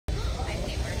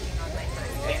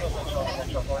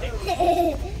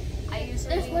I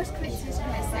usually it's usually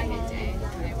my second day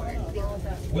when I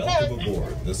work. Welcome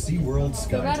aboard the Seaworld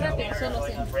Sky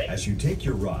Tower. As you take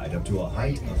your ride up to a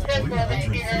height of 300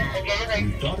 feet,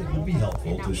 we thought it would be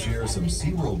helpful to share some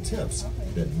Seaworld tips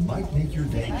that might make your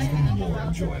day even more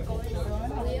enjoyable.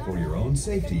 For your own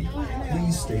safety,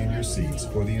 please stay in your seats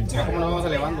for the entire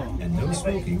ride. And no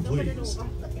smoking, please.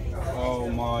 Oh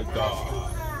my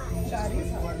God. Would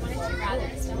you rather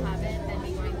still have it than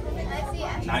be going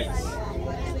through? Nice.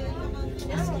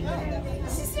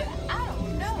 I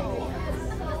don't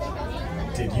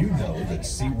know. Did you know that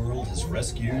SeaWorld has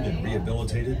rescued and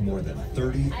rehabilitated more than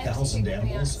 30,000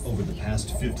 animals over the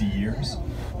past 50 years?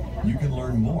 You can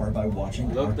learn more by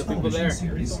watching our television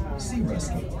series, Sea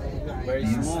Rescue. Very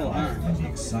Be small, huh? inspired by the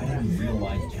exciting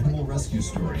real-life animal rescue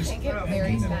stories and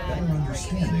gain a better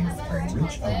understanding of the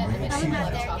rich array of sea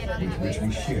life with which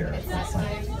we share the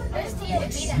planet.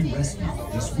 Watch Sea Rescue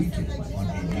this weekend on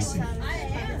ABC.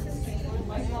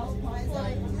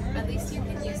 At least you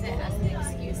can use it as an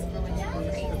excuse for when you go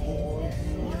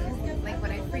crazy. Like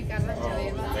when I freak out on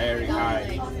Joey, Very high.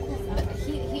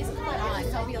 He's caught on.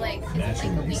 He'll be like,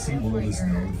 Naturally, SeaWorld is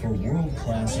known for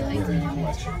world-class aquarium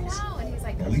collections.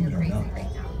 Believe it or not,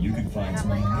 you can find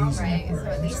some amazing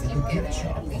aquariums in the gift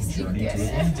shop on Journey to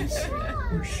Atlantis,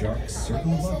 where sharks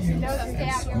circle above you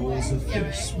and schools of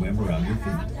fish swim around your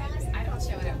feet. I don't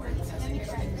show it at work, so I really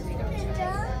don't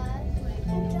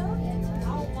show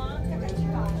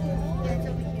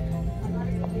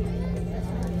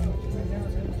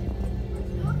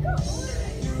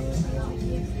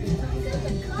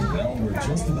Well, we're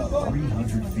just about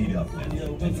 300 feet up now,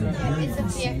 and from here you can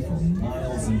see for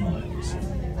miles and miles.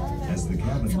 As the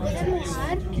cabin rotates,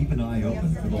 keep an eye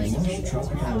open for the lush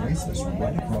tropical oasis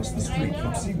right across the street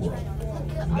from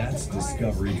SeaWorld. That's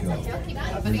Discovery Cove,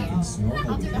 where you can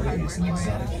snorkel with rays and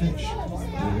exotic fish,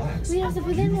 relax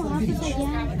with beautiful beach,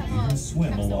 and even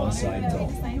swim alongside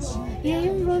dolphins. Yeah, hay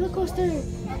un roller coaster.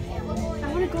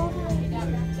 I want to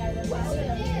go.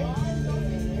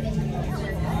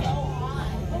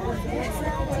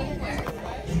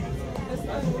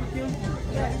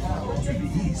 To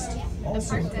the east,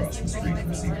 also across the street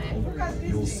from SeaWorld,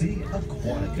 you'll see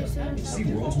Aquatica,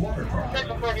 SeaWorld's water park.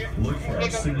 Look for our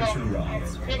signature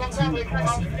rides, two awesome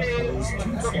enclosed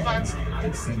tube slides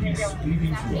that send you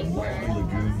speeding through a lively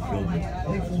lagoon filled with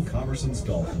playful conversant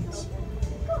dolphins.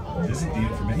 Visit the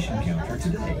information counter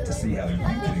today to see how you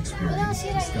can experience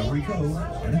Discovery Cove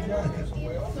and Aquatica. Did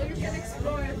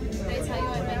I tell you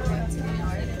I might go to New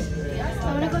York?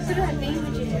 I want to go through that thing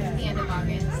with you. At the end of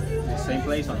August. Same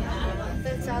place, huh?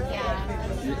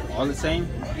 Yeah. All the same?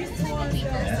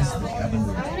 As the cabin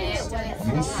rotates,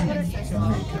 you'll see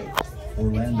Jamaica,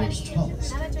 Orlando's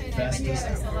tallest, fastest,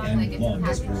 and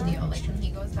longest roller coaster.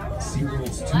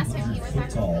 SeaWorld's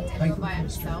 200-foot-tall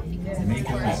hypercoaster.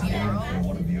 Jamaica is named for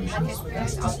one of the ocean's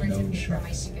fastest known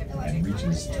sharks and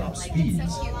reaches top speeds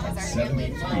of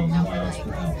 73 miles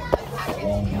per hour,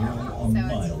 while nearly a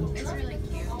mile of It's track. really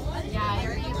cute. Yeah, I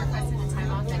already requested the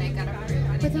time off and I got approved.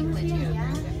 I think legit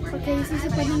approved it. Porque ahí sí se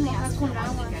pueden mojar con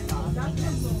agua.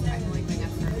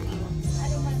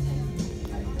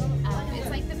 It's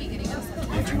like the beginning of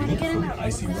September. If you look for the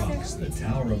icy rocks that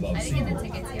tower above I didn't get the SeaWorld,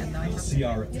 tickets yet though. you'll see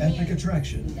our epic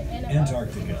attraction,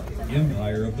 Antarctica,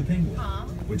 Empire of the Penguin,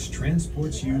 which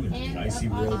transports you into the icy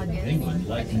world of England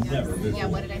like never Yeah,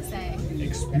 what before. did I say?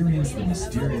 Experience the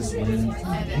mysterious land from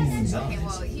the penguin's Okay, eyes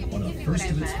well, you on a knew what I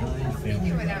first-of-its-kind meant. family You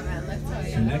knew what I ride. meant, let's tell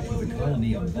you. Connect with the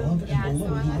colony above Yeah, and so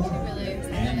below I'm the actually water, really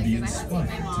excited and be because I haven't inspired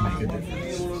seen to my make a mom.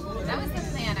 difference. That was the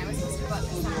plan. I was supposed to go up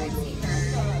this summer and see her.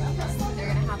 They're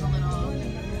gonna have a little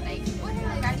like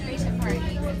graduation party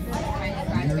because I finally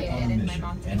We're graduated on a and my mission,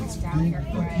 mom's and taking it's me down big here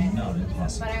for but it. not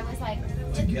impossible. But I was like,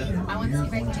 Together, I want to we're see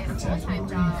if I going can to get a protect full-time our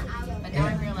job. reef But now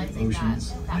I'm and realizing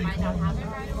oceans that they might not call happen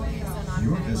right away. So now I'm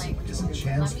Your kind of visit like, is a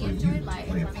chance let for me you enjoy to life.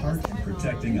 play a Let me part go see in my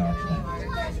protecting mom. our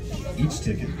planet. Each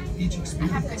ticket, each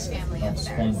experience family up helps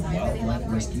there, fund so I really love wildlife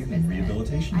going rescue to and visit.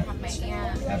 rehabilitation I have my efforts,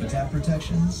 aunt. habitat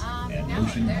protections, and Now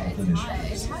ocean there- health it's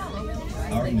initiatives. not all over the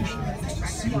US. Our Like, mission is to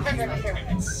see it here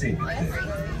and save it there,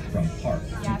 from park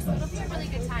to yeah, so it'll planet. be a really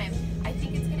good time. I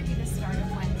think it's going to be the start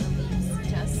of when the leaves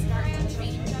just start to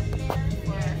change up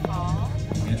there for fall.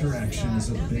 Interaction is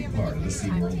a big part of the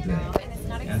SeaWorld day.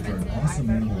 After an awesome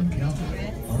animal encounter,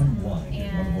 unwind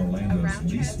in one of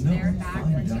Orlando's least known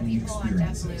fine dining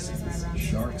experiences,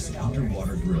 Shark's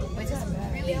Underwater Grill. Which is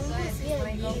really good. When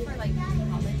I go for like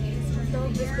holidays for No,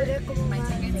 pues esperé como My más.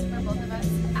 tickets for both of us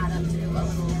add up to a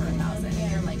little over 1,000.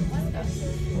 And you're like, what the?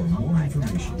 For more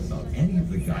information about any of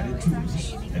the guided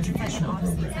tours, educational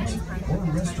programs, or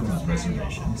restaurant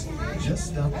reservations, just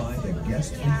stop by the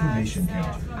guest information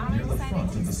counter near the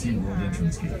front of the SeaWorld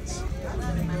entrance gates.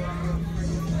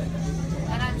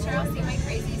 And I'm sure I'll see my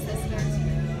crazy sister too.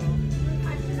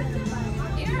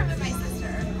 You never met my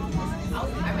sister.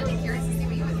 I'm really curious to see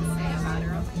what you would say about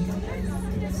her. Oh my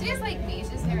goodness. She is like me.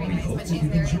 She's very We nice, hope but that she's you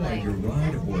very enjoy like. your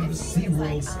ride aboard the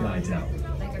SeaWorld Sky Tower.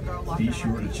 Like a girl walking Be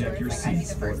sure to check your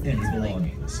seats for any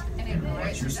belongings, and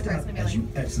watch your step as you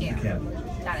exit the cabin.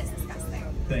 That is disgusting.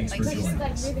 Thanks for Like, she's joining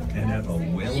us, and have a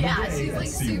whale of a Yeah, day she's at like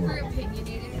super SeaWorld.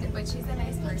 opinionated, but she's a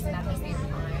nice person at the same